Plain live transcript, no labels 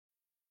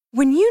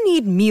When you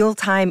need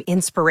mealtime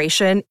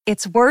inspiration,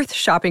 it's worth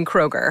shopping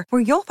Kroger,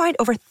 where you'll find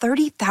over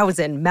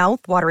 30,000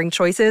 mouth-watering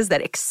choices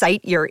that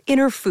excite your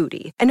inner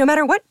foodie. And no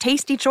matter what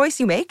tasty choice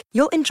you make,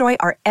 you'll enjoy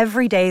our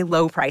everyday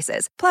low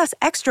prices, plus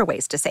extra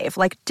ways to save,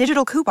 like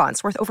digital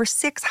coupons worth over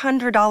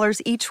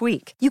 $600 each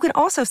week. You can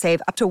also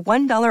save up to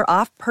 $1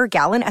 off per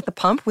gallon at the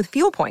pump with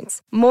fuel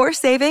points. More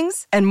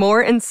savings and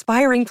more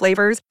inspiring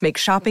flavors make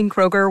shopping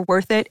Kroger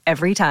worth it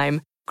every time.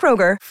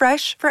 Kroger,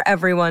 fresh for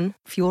everyone.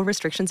 Fuel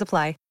restrictions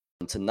apply.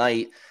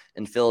 Tonight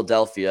in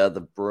Philadelphia,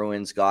 the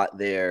Bruins got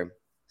their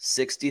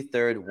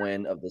 63rd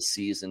win of the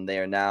season. They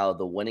are now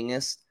the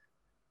winningest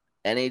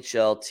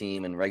NHL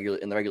team in the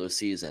regular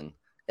season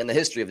in the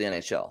history of the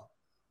NHL.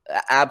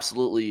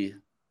 Absolutely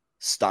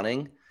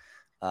stunning,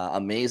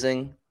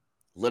 amazing,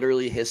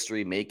 literally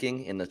history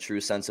making in the true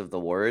sense of the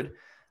word.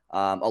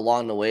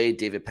 Along the way,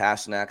 David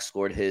Pastrnak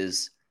scored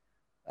his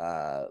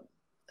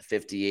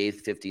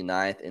 58th,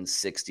 59th, and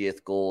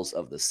 60th goals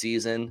of the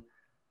season.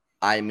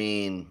 I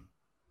mean,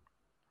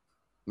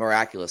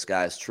 miraculous,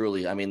 guys,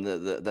 truly. I mean,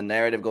 the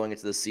narrative going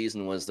into the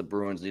season was the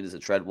Bruins needed to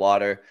tread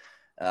water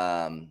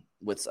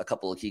with a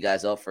couple of key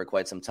guys out for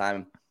quite some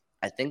time.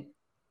 I think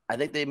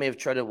they may have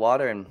treaded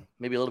water and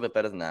maybe a little bit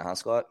better than that, huh,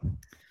 Scott?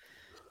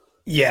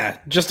 Yeah,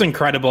 just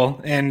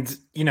incredible. And,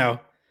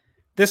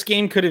 this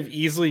game could have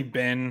easily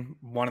been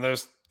one of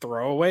those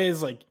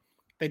throwaways. Like,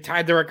 they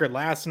tied the record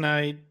last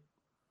night.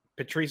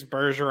 Patrice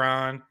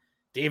Bergeron,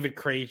 David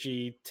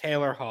Krejci,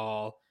 Taylor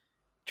Hall,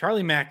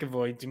 Charlie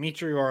McAvoy,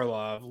 Dmitry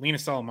Orlov,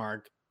 Linus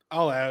Ullmark,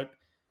 all out.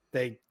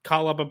 They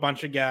call up a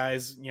bunch of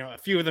guys. A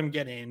few of them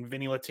get in.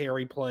 Vinny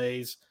Lettieri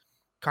plays.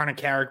 Connor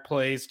Carrick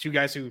plays. Two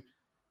guys who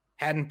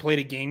hadn't played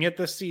a game yet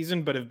this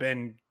season, but have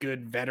been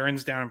good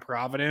veterans down in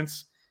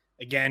Providence.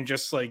 Again,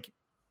 just like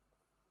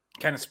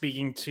kind of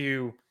speaking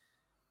to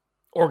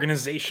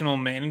organizational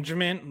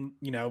management,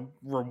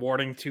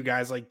 rewarding two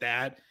guys like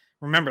that.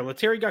 Remember,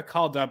 Lettieri got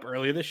called up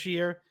earlier this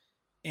year,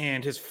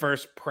 and his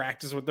first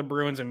practice with the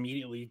Bruins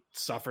immediately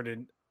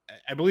suffered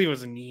I believe it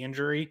was a knee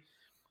injury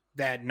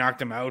that knocked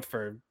him out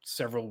for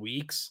several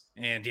weeks,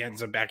 and he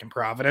ends up back in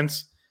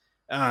Providence.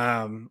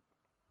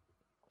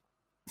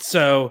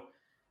 So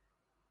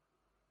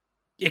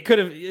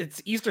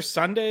it's Easter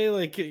Sunday.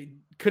 Like, it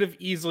could have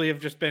easily have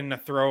just been a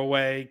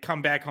throwaway,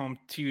 come back home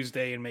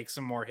Tuesday and make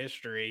some more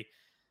history.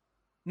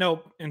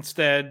 Nope.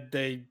 Instead,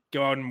 they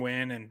go out and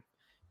win. And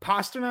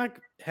Pastrnak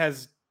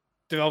has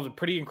developed a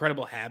pretty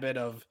incredible habit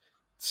of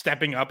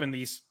stepping up in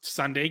these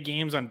Sunday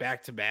games on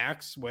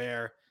back-to-backs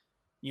where,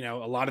 a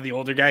lot of the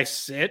older guys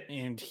sit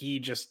and he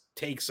just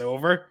takes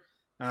over.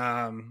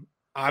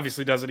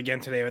 Obviously does it again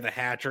today with a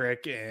hat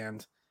trick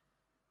and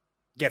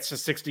gets to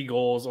 60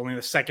 goals, only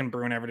the second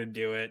Bruin ever to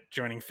do it,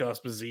 joining Phil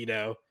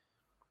Esposito.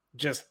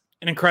 Just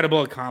an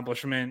incredible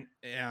accomplishment.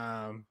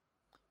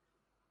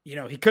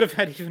 He could have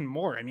had even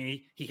more. I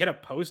mean, he hit a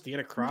post, he hit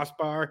a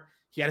crossbar,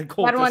 he had a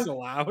goal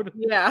disallowed.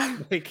 Yeah.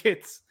 Like,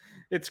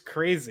 it's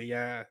crazy.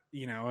 And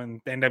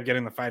they end up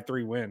getting the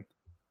 5-3 win.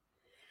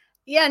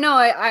 Yeah, no,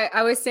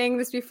 I was saying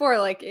this before.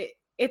 Like,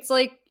 it's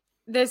like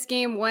this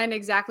game went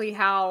exactly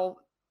how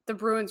the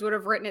Bruins would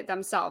have written it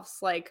themselves.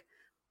 Like,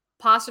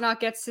 Pastrnak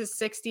gets his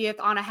 60th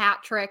on a hat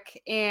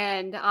trick,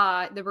 and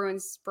the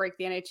Bruins break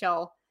the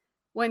NHL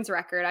wins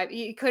record.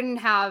 You couldn't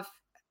have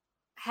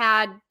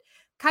had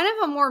kind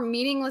of a more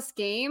meaningless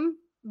game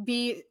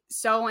be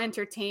so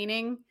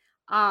entertaining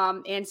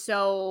and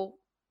so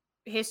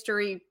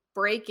history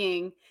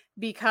breaking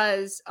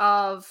because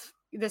of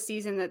the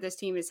season that this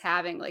team is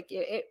having. Like,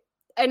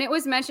 and it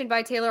was mentioned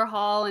by Taylor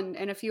Hall and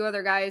a few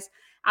other guys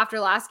after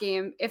last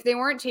game. If they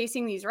weren't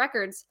chasing these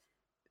records,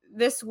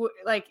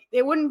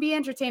 it wouldn't be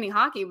entertaining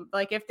hockey.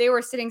 Like, if they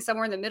were sitting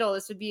somewhere in the middle,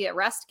 this would be a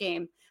rest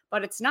game,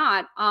 but it's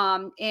not.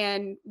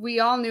 And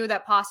we all knew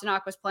that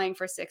Pastrnak was playing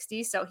for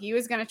 60, so he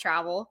was going to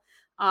travel.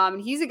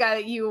 He's a guy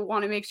that you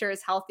want to make sure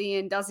is healthy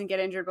and doesn't get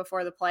injured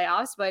before the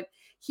playoffs, but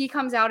he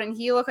comes out and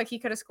he looked like he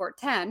could have scored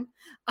 10.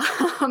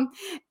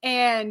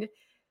 And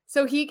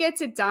so he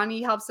gets it done.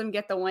 He helps them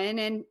get the win.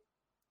 And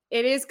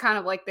it is kind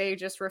of like they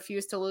just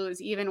refuse to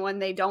lose, even when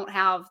they don't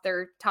have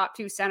their top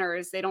two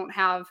centers. They don't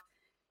have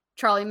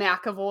Charlie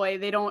McAvoy.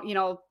 They don't,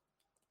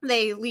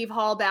 they leave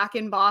Hall back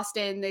in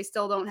Boston. They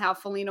still don't have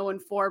Foligno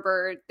and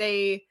Forbert.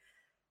 They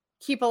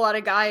keep a lot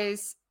of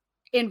guys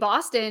in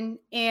Boston.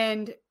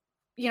 And,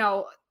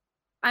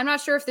 I'm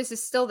not sure if this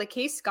is still the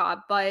case,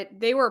 Scott, but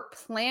they were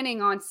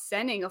planning on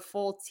sending a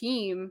full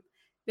team.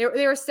 They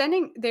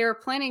were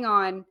planning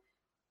on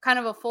kind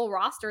of a full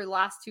roster the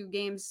last two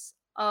games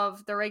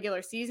of the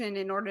regular season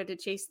in order to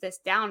chase this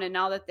down. And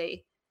now that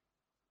they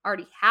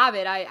already have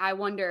it, I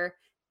wonder,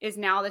 is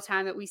now the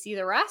time that we see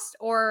the rest,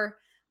 or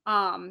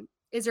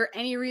is there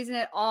any reason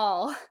at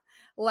all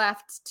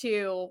left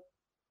to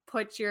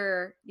put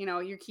your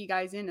key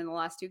guys in the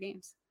last two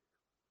games?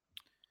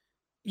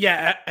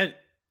 Yeah,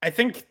 I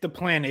think the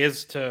plan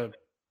is to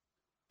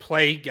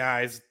play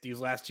guys these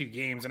last two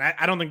games, and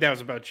I don't think that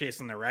was about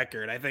chasing the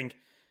record. I think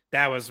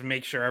that was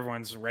make sure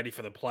everyone's ready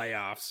for the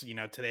playoffs.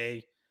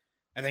 Today,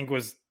 I think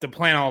was the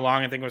plan all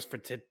along. I think was for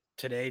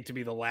today to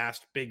be the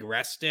last big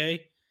rest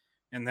day.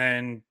 And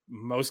then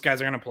most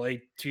guys are going to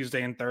play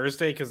Tuesday and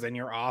Thursday because then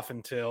you're off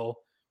until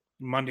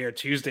Monday or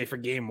Tuesday for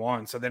game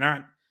one. So they're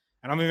not,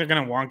 I don't think they're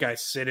going to want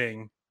guys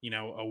sitting,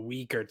 a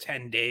week or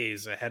 10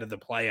 days ahead of the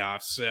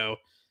playoffs. So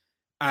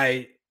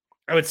I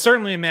would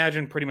certainly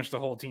imagine pretty much the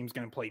whole team's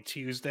going to play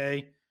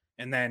Tuesday,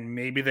 and then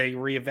maybe they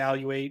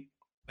reevaluate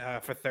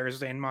for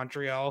Thursday in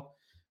Montreal.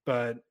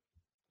 But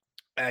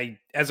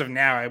as of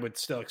now, I would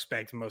still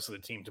expect most of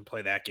the team to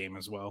play that game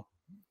as well.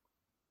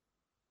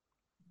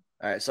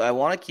 All right, so I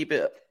want to keep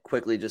it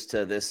quickly just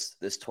to this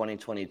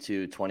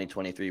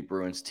 2022-2023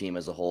 Bruins team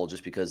as a whole,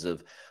 just because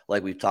of,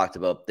 like we've talked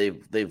about,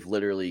 they've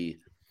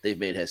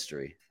made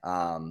history.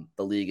 The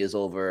league is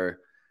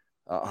over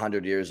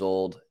 100 years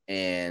old,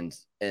 and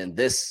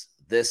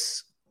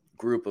this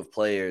group of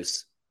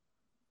players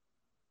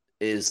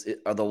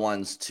are the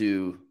ones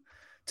to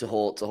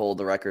hold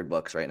the record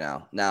books right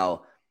now.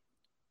 Now,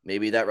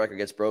 maybe that record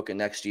gets broken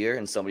next year,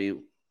 and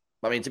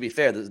to be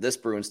fair, this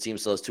Bruins team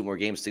still has 2 more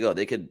games to go.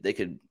 They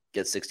could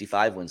get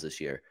 65 wins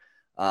this year.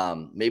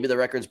 Maybe the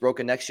record's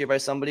broken next year by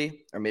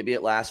somebody, or maybe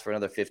it lasts for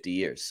another 50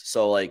 years.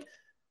 So, like,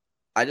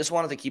 I just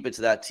wanted to keep it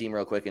to that team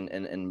real quick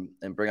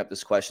and bring up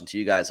this question to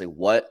you guys. Like,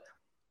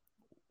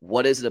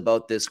 what is it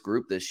about this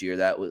group this year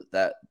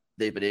that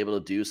they've been able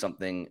to do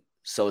something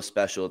so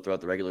special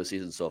throughout the regular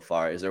season so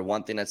far? Is there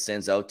one thing that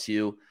stands out to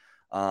you?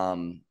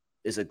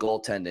 Is it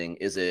goaltending?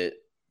 Is it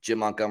Jim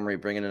Montgomery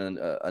bringing in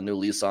a new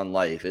lease on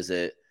life? Is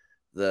it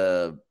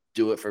the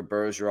do it for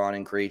Bergeron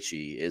and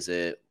Krejci? Is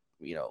it,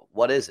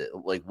 what is it?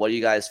 Like, what do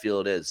you guys feel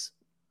it is?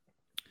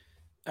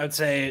 I would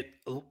say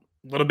a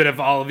little bit of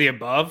all of the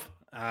above.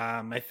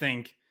 I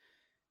think,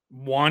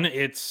 one,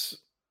 it's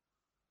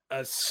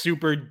a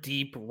super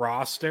deep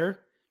roster.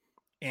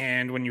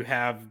 And when you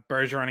have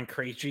Bergeron and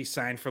Krejci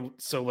signed for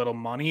so little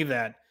money,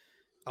 that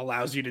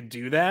allows you to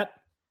do that.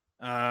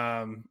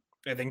 I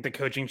think the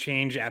coaching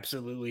change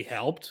absolutely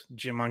helped.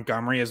 Jim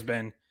Montgomery has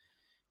been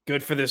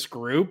good for this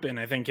group, and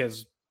I think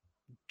has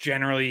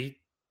generally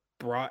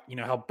brought,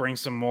 helped bring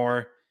some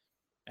more,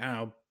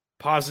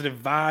 positive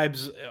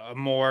vibes, a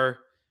more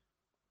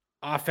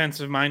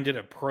offensive minded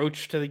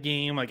approach to the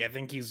game. Like, I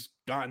think he's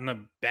gotten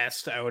the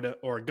best out of,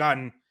 or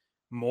gotten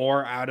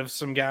more out of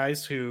some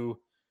guys who,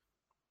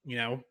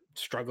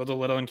 struggled a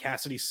little in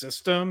Cassidy's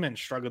system and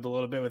struggled a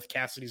little bit with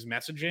Cassidy's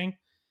messaging.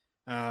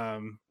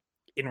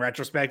 In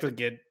retrospect,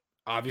 like, it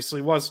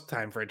obviously was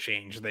time for a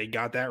change. They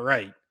got that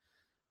right.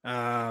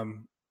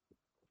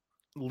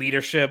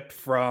 Leadership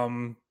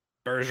from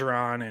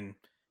Bergeron and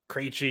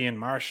Krejci and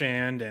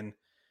Marchand, and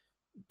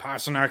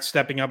Pastrnak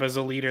stepping up as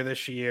a leader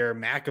this year.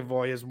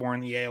 McAvoy has worn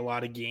the A a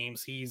lot of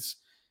games. He's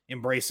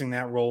embracing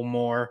that role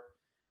more.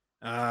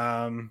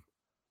 And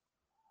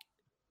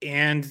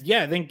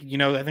yeah, I think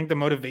the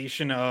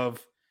motivation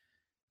of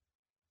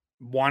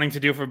wanting to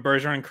do it for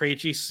Bergeron and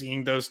Krejci,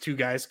 seeing those two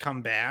guys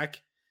come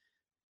back,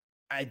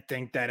 I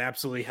think that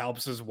absolutely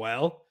helps as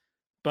well.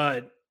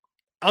 But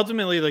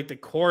ultimately, like, the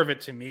core of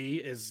it to me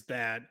is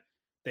that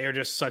they are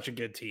just such a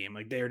good team.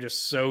 Like, they are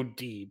just so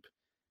deep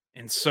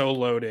and so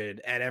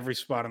loaded at every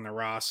spot on the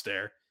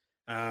roster.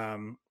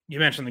 You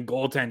mentioned the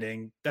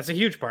goaltending. That's a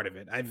huge part of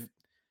it. I've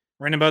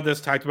written about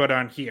this, talked about it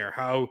on here,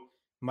 how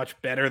much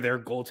better their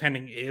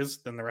goaltending is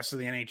than the rest of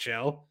the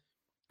NHL,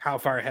 how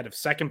far ahead of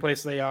second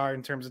place they are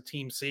in terms of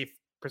team save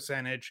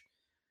percentage,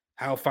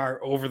 how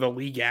far over the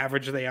league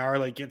average they are.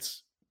 Like,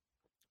 it's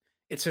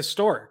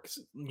historic.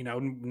 No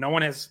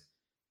one has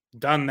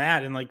done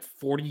that in like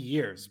 40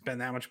 years, been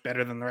that much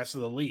better than the rest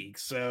of the league.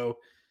 So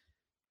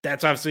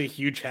that's obviously a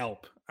huge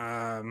help.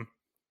 And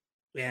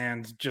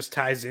just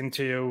ties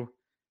into,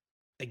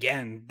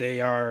 again, they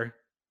are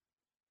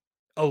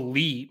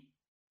elite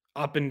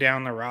up and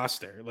down the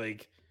roster.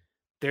 Like,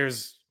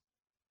 there's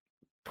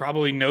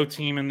probably no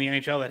team in the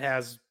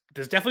NHL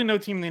there's definitely no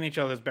team in the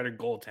NHL that's better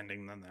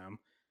goaltending than them.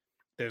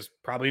 There's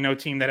probably no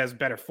team that has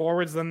better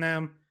forwards than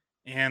them.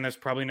 And there's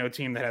probably no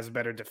team that has a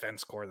better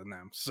defense core than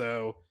them.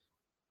 So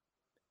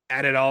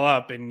add it all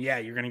up, and yeah,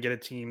 you're going to get a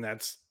team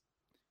that's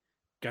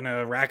going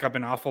to rack up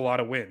an awful lot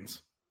of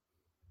wins.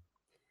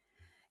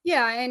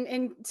 Yeah,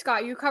 and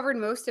Scott, you covered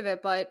most of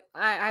it, but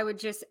I would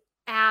just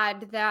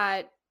add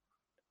that,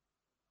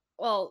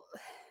 well,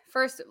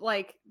 first,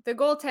 like, the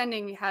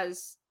goaltending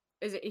is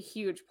a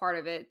huge part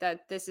of it,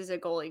 that this is a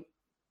goalie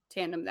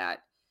tandem that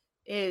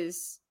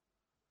is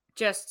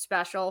just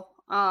special.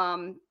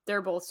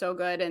 They're both so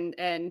good,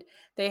 and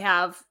they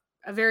have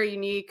a very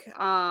unique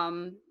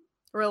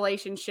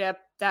relationship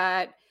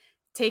that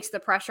takes the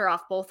pressure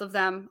off both of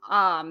them.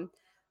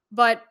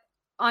 But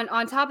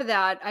on top of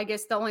that, I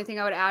guess the only thing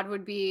I would add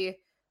would be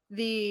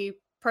the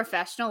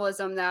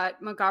professionalism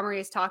that Montgomery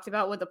has talked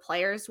about with the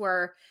players,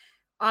 where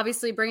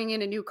obviously bringing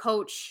in a new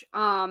coach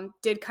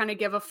did kind of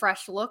give a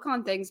fresh look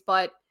on things,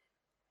 but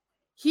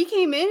he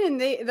came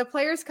in and the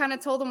players kind of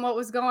told him what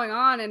was going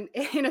on. And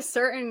in a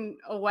certain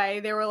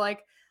way, they were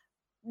like,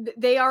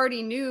 they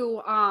already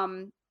knew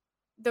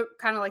the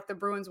kind of like the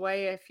Bruins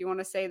way, if you want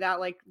to say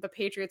that, like the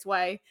Patriots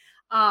way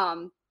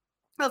of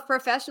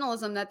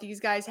professionalism that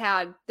these guys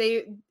had.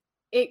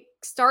 It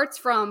starts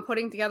from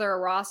putting together a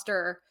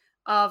roster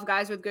of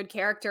guys with good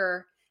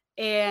character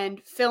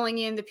and filling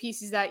in the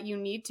pieces that you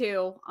need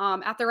to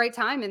at the right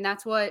time. And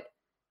that's what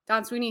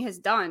Don Sweeney has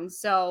done.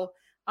 So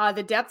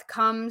the depth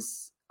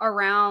comes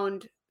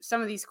around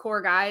some of these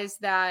core guys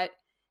that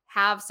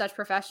have such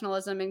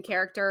professionalism and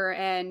character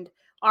and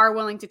are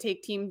willing to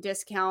take team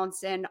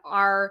discounts and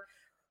are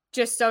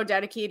just so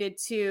dedicated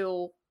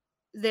to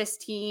this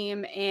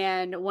team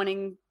and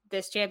winning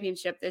this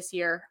championship this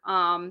year.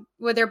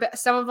 With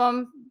some of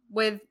them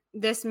with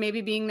this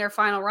maybe being their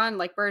final run,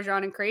 like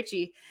Bergeron and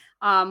Krejci.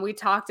 We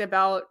talked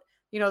about,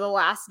 the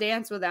last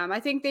dance with them. I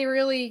think they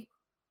really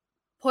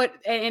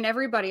and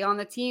everybody on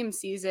the team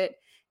sees it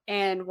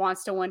and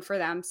wants to win for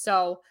them.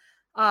 So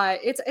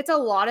it's a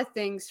lot of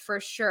things for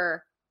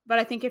sure. But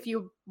I think if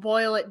you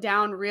boil it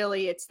down,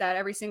 really, it's that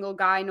every single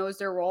guy knows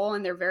their role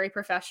and they're very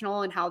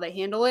professional in how they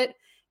handle it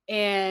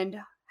and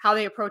how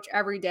they approach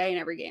every day and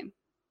every game.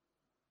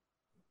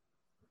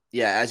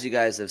 Yeah, as you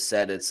guys have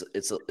said, it's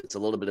a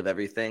little bit of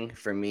everything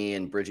for me.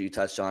 And Bridget, you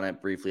touched on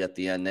it briefly at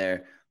the end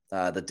there.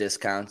 The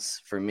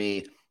discounts for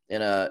me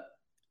in a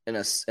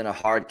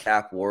hard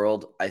cap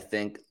world, I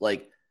think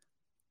like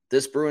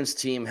this Bruins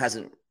team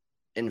hasn't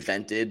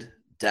invented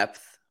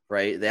depth,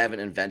 right? They haven't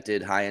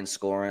invented high end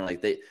scoring.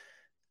 Like they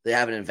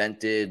haven't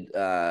invented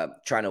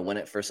trying to win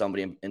it for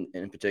somebody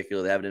in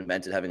particular. They haven't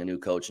invented having a new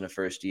coach in the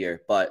first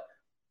year, but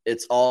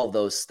it's all of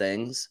those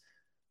things.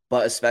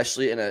 But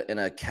especially in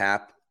a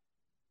cap,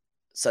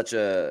 such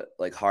a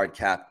like hard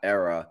cap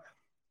era,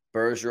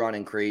 Bergeron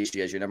and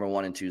Krejci as your number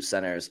 1 and 2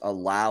 centers,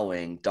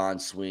 allowing Don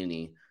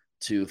Sweeney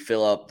to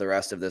fill up the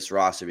rest of this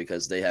roster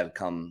because they have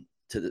come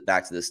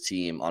back to this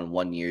team on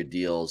 1-year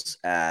deals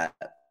at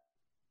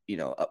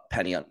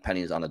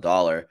pennies on the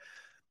dollar,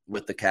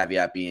 with the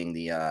caveat being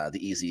the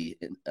easy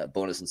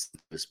bonus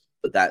incentives.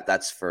 But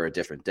that's for a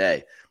different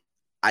day.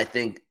 I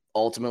think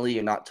ultimately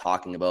you're not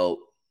talking about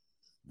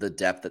the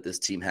depth that this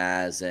team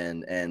has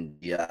and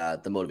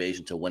the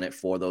motivation to win it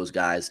for those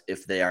guys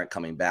if they aren't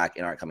coming back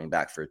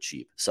for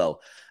cheap. So,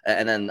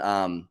 and then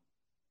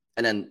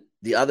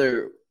the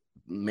other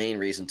main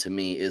reason to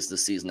me is the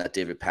season that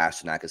David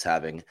Pastrnak is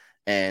having.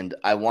 And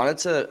I wanted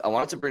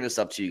to bring this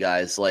up to you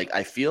guys. Like,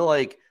 I feel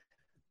like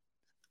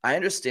I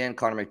understand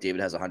Connor McDavid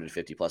has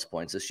 150 plus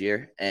points this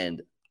year,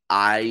 and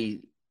I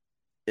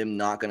am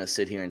not going to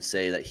sit here and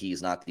say that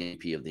he's not the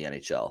MVP of the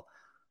NHL.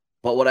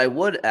 But what I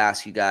would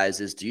ask you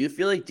guys is, do you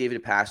feel like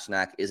David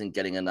Pastrnak isn't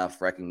getting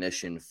enough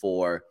recognition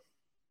for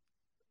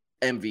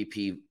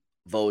MVP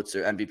votes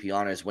or MVP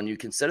honors when you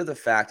consider the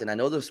fact, and I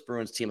know this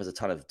Bruins team has a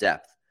ton of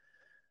depth,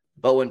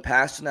 but when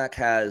Pastrnak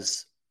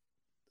has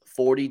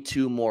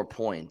 42 more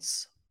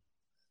points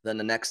than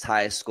the next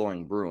highest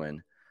scoring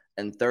Bruin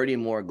and 30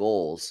 more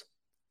goals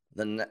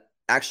than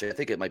actually, I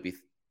think it might be,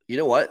 you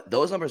know what?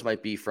 Those numbers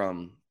might be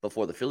from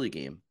before the Philly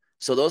game.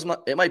 So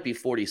it might be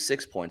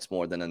 46 points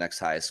more than the next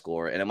highest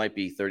score, and it might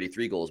be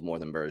 33 goals more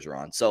than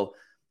Bergeron. So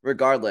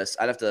regardless,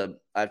 I have to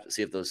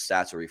see if those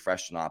stats are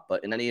refreshed or not.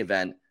 But in any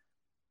event,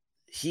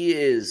 he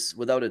is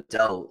without a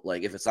doubt,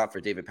 like if it's not for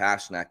David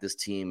Pastrnak, this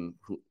team,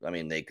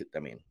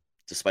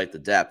 despite the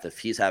depth, if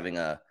he's having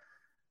a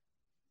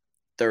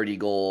 30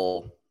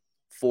 goal,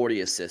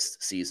 40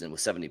 assist season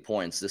with 70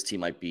 points, this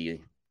team might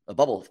be a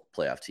bubble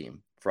playoff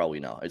team for all we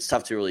know. It's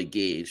tough to really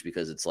gauge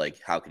because it's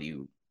like, how can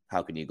you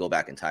go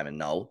back in time and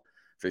know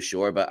for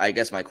sure? But I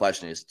guess my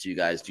question is to you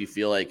guys, do you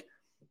feel like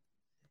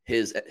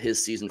his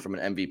season from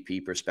an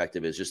MVP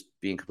perspective is just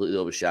being completely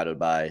overshadowed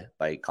by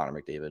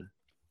Connor McDavid?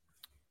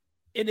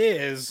 It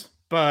is,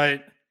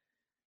 but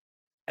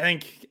I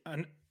think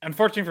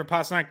unfortunately for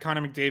Pastrnak,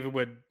 Connor McDavid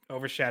would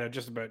overshadow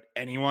just about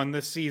anyone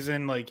this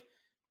season. Like,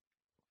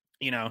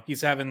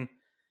 he's having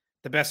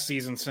the best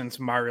season since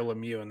Mario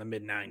Lemieux in the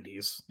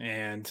mid-90s,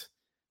 and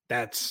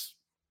that's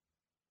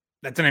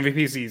an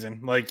MVP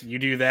season. Like, you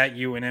do that,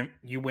 you win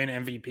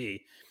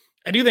MVP.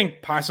 I do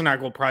think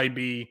Pastrnak will probably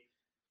be,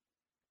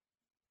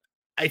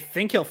 I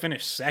think he'll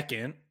finish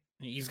second.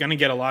 He's going to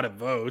get a lot of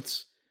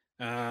votes.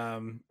 I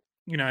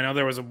know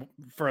there was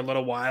for a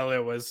little while,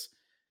 it was,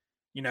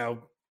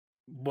 will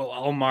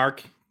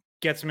Ullmark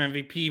get some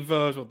MVP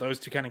votes? Will those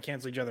two kind of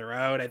cancel each other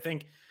out? I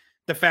think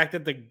the fact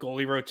that the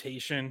goalie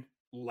rotation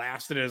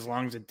lasted as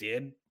long as it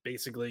did,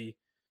 basically,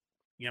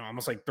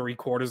 almost like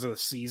 3/4 of the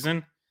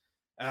season,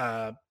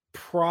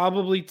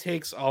 probably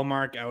takes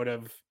Ullmark out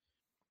of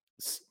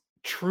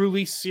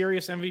truly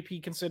serious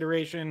MVP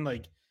consideration.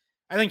 Like,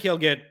 I think he'll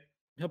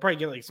probably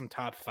get like some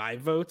top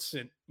 5 votes,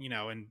 and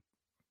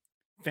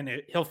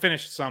he'll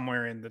finish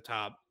somewhere in the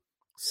top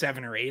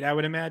 7 or 8, I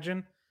would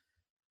imagine.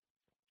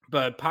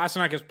 But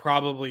Pastrnak has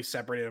probably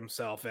separated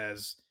himself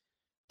as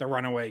the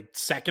runaway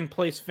second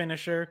place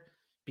finisher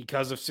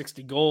because of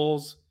 60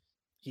 goals.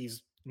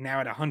 He's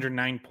now at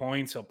 109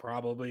 points. He'll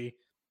probably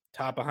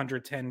top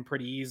 110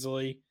 pretty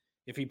easily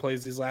if he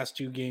plays these last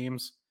 2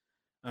 games.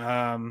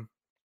 I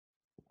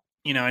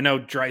know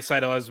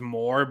Draisaitl has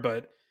more,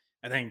 but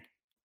I think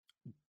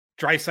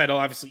Draisaitl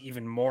obviously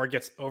even more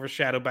gets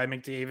overshadowed by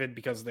McDavid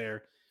because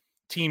they're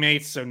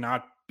teammates. So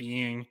not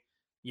being,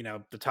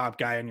 the top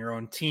guy on your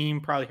own team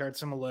probably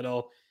hurts him a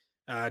little.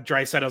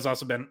 Draisaitl's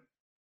also been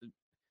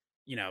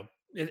you know,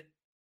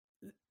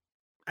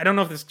 I don't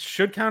know if this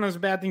should count as a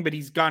bad thing, but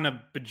he's gotten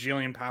a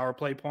bajillion power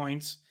play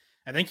points.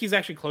 I think he's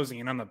actually closing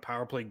in on the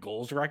power play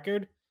goals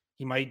record.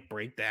 He might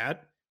break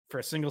that for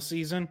a single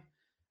season,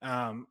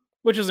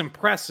 which is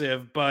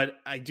impressive, but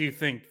I do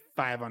think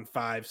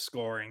 5-on-5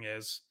 scoring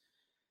is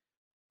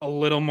a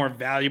little more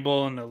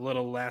valuable and a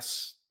little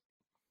less,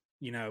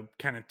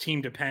 kind of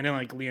team dependent.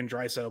 Like Leon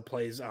Draisaitl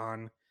plays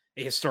on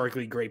a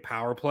historically great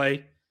power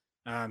play.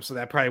 So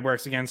that probably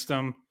works against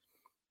him.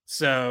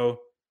 So,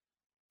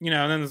 and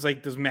then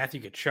there's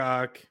Matthew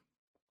Tkachuk.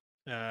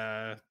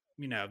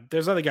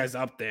 There's other guys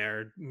up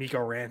there, Mikko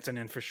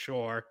Rantanen for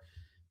sure.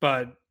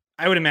 But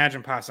I would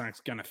imagine Pasternak's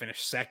going to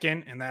finish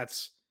second, and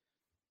that's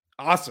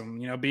awesome.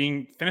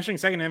 Finishing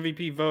second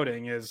MVP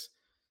voting is,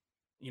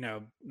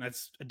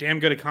 that's a damn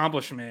good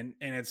accomplishment.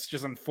 And it's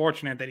just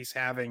unfortunate that he's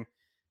having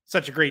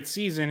such a great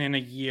season in a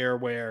year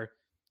where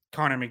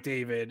Connor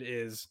McDavid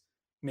is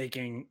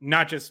making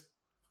not just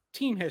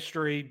team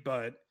history,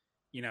 but,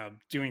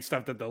 doing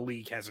stuff that the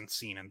league hasn't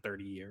seen in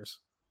 30 years.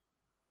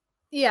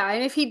 Yeah,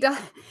 and if he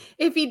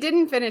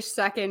didn't finish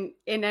second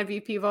in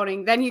MVP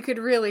voting, then you could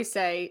really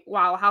say,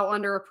 wow, how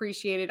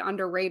underappreciated,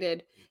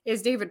 underrated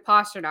is David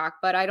Pastrnak,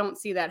 but I don't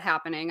see that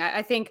happening.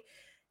 I think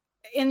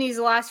in these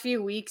last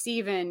few weeks,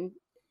 even,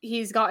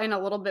 he's gotten a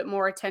little bit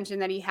more attention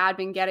that he had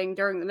been getting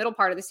during the middle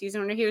part of the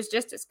season when he was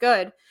just as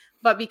good.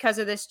 But because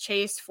of this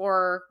chase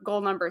for goal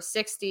number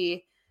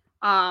 60,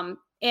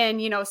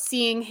 and,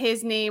 seeing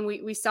his name,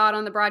 we saw it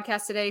on the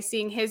broadcast today,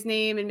 seeing his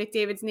name and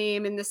McDavid's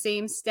name in the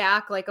same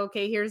stack, like,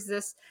 okay, here's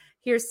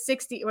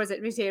 60, was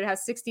it McDavid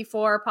has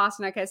 64,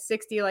 Pastrnak has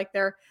 60, like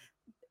they're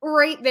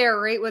right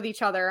there, right with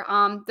each other.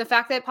 The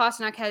fact that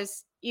Pastrnak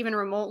has even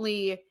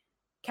remotely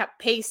kept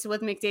pace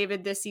with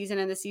McDavid this season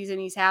and the season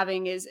he's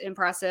having is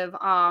impressive.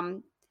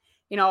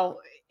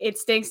 It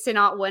stinks to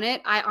not win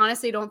it. I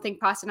honestly don't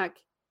think Pastrnak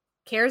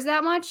cares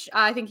that much.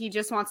 I think he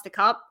just wants the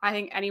cup. I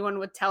think anyone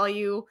would tell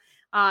you,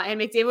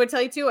 and McDavid would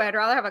tell you too, I'd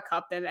rather have a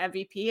cup than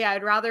MVP.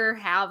 I'd rather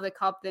have the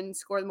cup than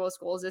score the most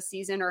goals this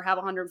season or have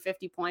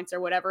 150 points or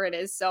whatever it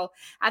is. So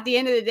at the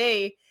end of the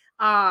day,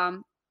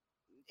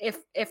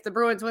 if the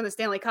Bruins win the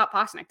Stanley Cup,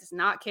 Pastrnak does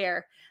not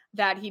care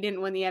that he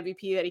didn't win the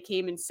MVP, that he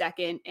came in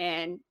second.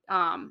 And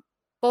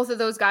both of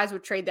those guys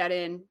would trade that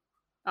in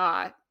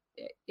a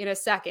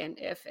second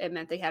if it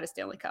meant they had a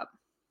Stanley Cup.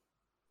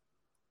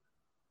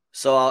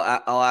 So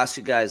I'll ask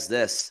you guys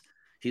this.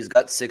 He's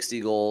got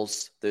 60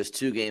 goals. There's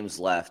 2 games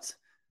left.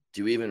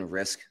 Do you even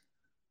risk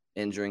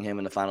injuring him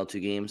in the final 2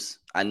 games?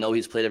 I know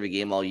he's played every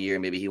game all year.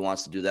 Maybe he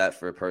wants to do that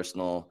for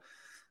personal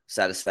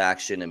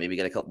satisfaction and maybe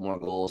get a couple more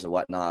goals or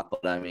whatnot.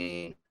 But, I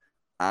mean,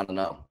 I don't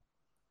know.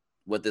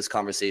 With this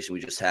conversation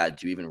we just had,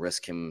 do you even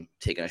risk him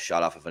taking a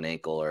shot off of an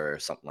ankle or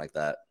something like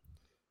that?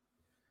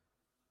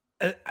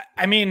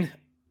 I mean,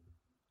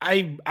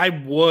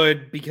 I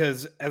would,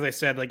 because as I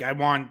said, like, I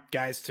want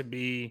guys to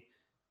be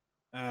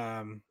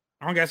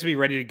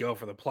ready to go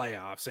for the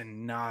playoffs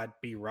and not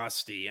be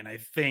rusty. And I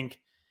think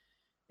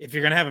if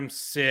you're going to have him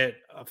sit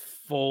a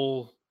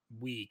full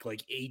week,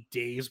 like 8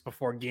 days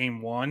before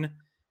game 1,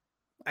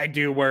 I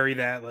do worry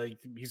that like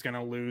he's going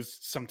to lose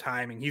some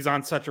time, and he's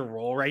on such a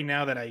roll right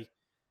now that I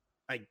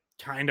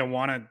kind of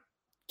want to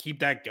keep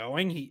that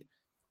going. He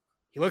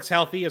looks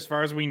healthy as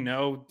far as we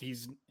know.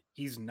 He's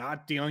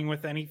not dealing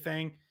with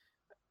anything.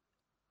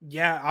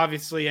 Yeah,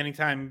 obviously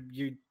anytime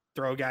you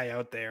throw a guy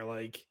out there,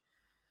 like,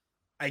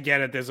 I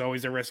get it, there's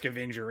always a risk of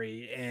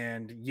injury,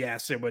 and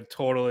yes, it would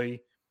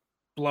totally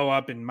blow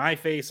up in my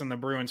face and the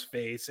Bruins'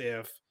 face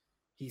if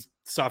he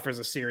suffers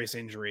a serious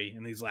injury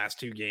in these last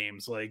 2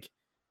 games. Like,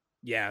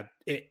 yeah,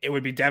 it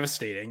would be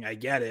devastating. I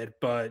get it,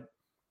 but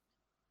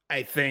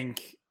I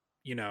think,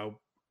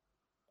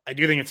 I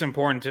do think it's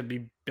important to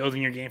be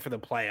building your game for the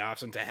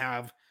playoffs and to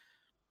have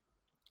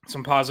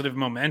some positive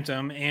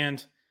momentum.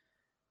 And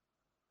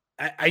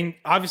I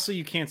obviously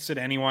you can't sit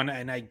anyone,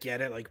 and I get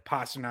it. Like,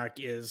 Pastrnak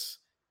is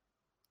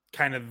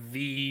kind of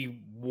the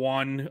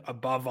one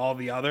above all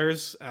the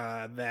others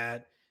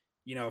that,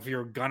 if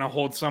you're going to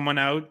hold someone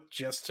out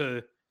just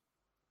to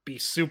be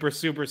super,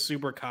 super,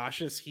 super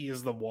cautious, he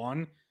is the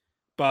one.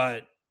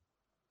 But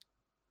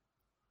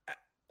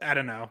I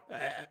don't know.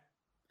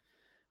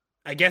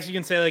 I guess you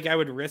can say, like, I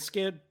would risk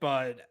it,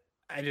 but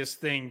I just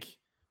think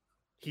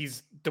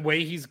the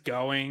way he's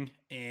going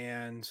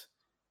and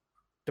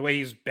the way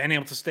he's been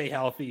able to stay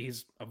healthy,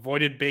 he's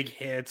avoided big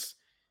hits.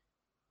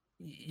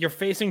 You're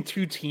facing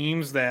 2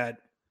 teams that,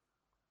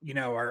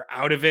 are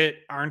out of it,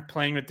 aren't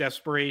playing with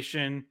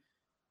desperation.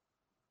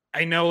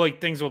 I know,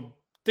 like, things will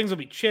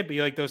be chippy.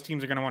 Like, those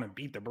teams are going to want to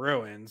beat the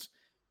Bruins,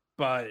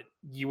 but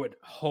you would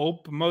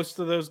hope most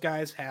of those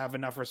guys have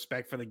enough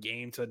respect for the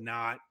game to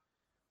not,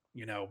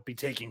 be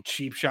taking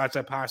cheap shots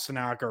at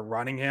Pastrnak or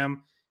running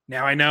him.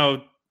 Now, I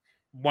know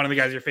one of the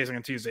guys you're facing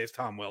on Tuesday is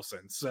Tom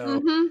Wilson.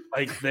 So,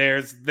 like,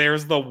 there's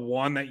the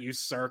one that you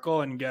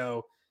circle and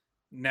go,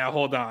 now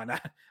hold on. I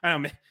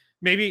don't know.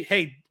 Maybe,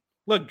 hey,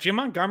 look, Jim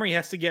Montgomery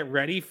has to get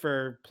ready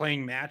for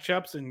playing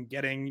matchups and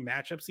getting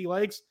matchups he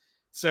likes.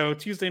 So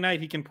Tuesday night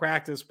he can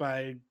practice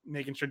by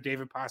making sure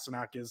David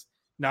Pastrnak is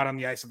not on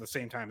the ice at the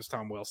same time as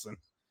Tom Wilson.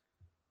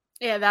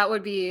 Yeah, that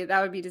would be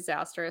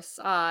disastrous,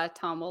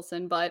 Tom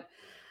Wilson. But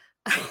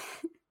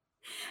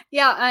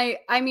yeah,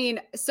 I mean,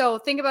 so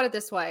think about it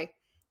this way.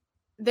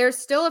 There's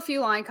still a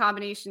few line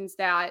combinations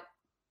that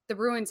the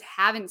Bruins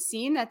haven't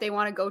seen that they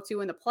want to go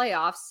to in the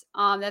playoffs,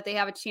 that they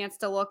have a chance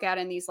to look at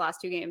in these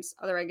last 2 games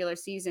of the regular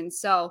season.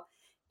 So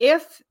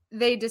if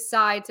they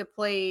decide to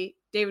play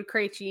David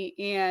Krejci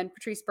and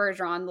Patrice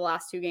Bergeron the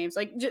last 2 games,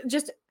 like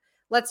just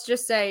let's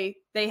just say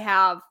they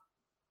have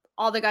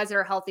all the guys that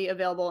are healthy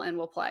available and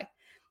will play.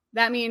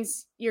 That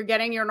means you're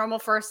getting your normal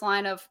first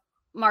line of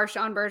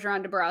Marchand,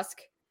 Bergeron, DeBrusk.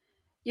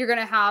 You're going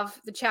to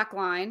have the check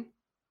line.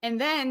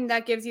 And then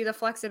that gives you the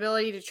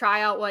flexibility to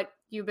try out what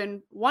you've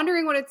been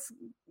wondering what it's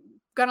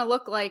going to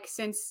look like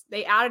since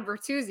they added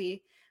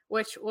Bertuzzi,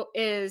 which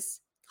is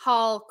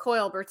Hall,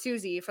 Coyle,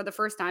 Bertuzzi for the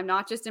first time,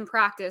 not just in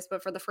practice,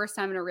 but for the first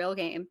time in a real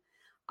game,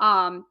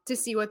 to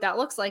see what that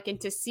looks like and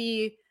to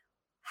see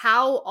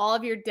how all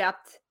of your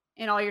depth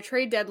and all your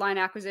trade deadline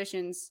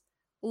acquisitions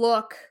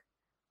look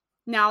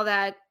now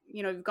that,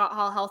 you've got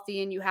Hall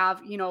healthy and you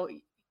have,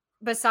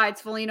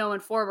 besides Foligno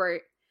and Forbort,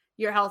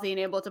 you're healthy and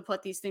able to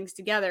put these things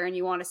together, and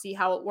you want to see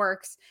how it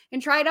works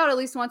and try it out at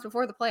least once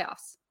before the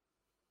playoffs.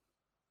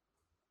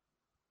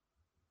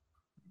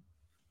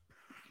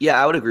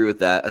 Yeah, I would agree with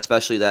that,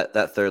 especially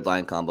that third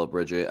line combo,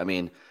 Bridget. I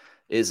mean,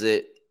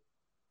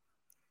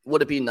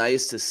 would it be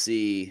nice to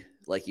see,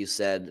 like you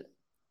said,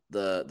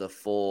 the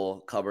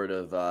full cupboard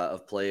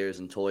of players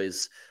and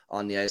toys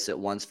on the ice at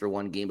once for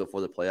one game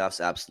before the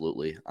playoffs?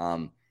 Absolutely.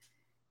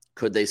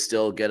 Could they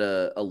still get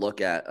a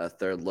look at a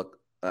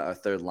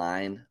third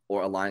line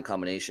or a line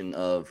combination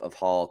of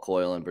Hall,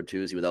 Coyle, and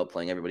Bertuzzi without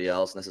playing everybody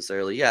else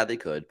necessarily? Yeah, they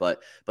could.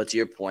 But to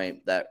your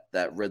point, that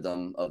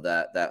rhythm of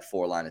that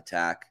 4-line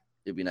attack,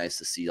 it'd be nice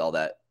to see all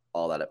that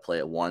at play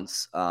at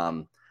once.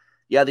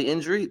 Yeah, the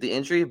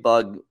injury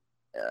bug,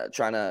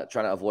 trying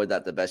to avoid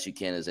that the best you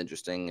can is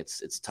interesting.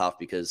 It's tough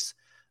because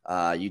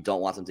you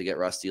don't want them to get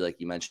rusty, like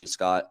you mentioned,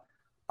 Scott.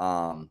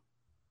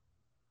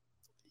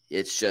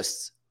 It's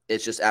just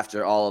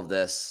after all of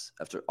this,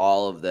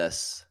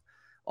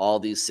 all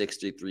these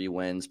 63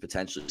 wins,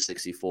 potentially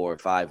 64,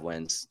 5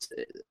 wins,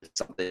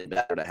 something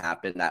better to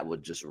happen, that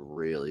would just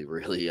really,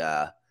 really,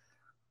 that'd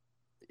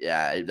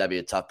be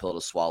a tough pill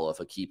to swallow if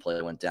a key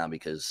player went down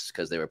because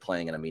they were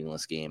playing in a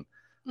meaningless game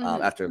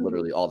after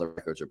literally all the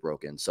records are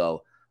broken.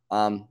 So,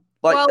 but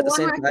at the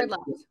same time,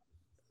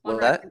 one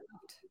record left.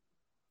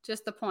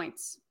 Just the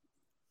points.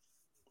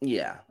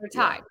 Yeah, they're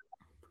tied.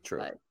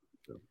 Yeah.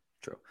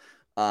 True.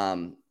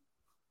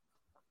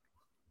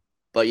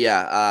 But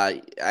yeah,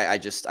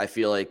 I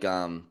feel like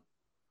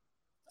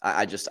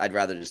I'd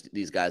rather just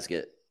these guys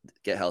get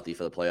healthy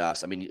for the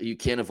playoffs. I mean, you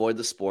can't avoid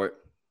the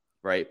sport,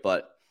 right?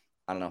 But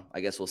I don't know.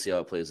 I guess we'll see how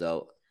it plays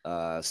out.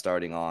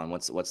 Starting on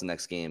what's the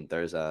next game?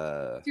 There's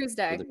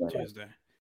Tuesday.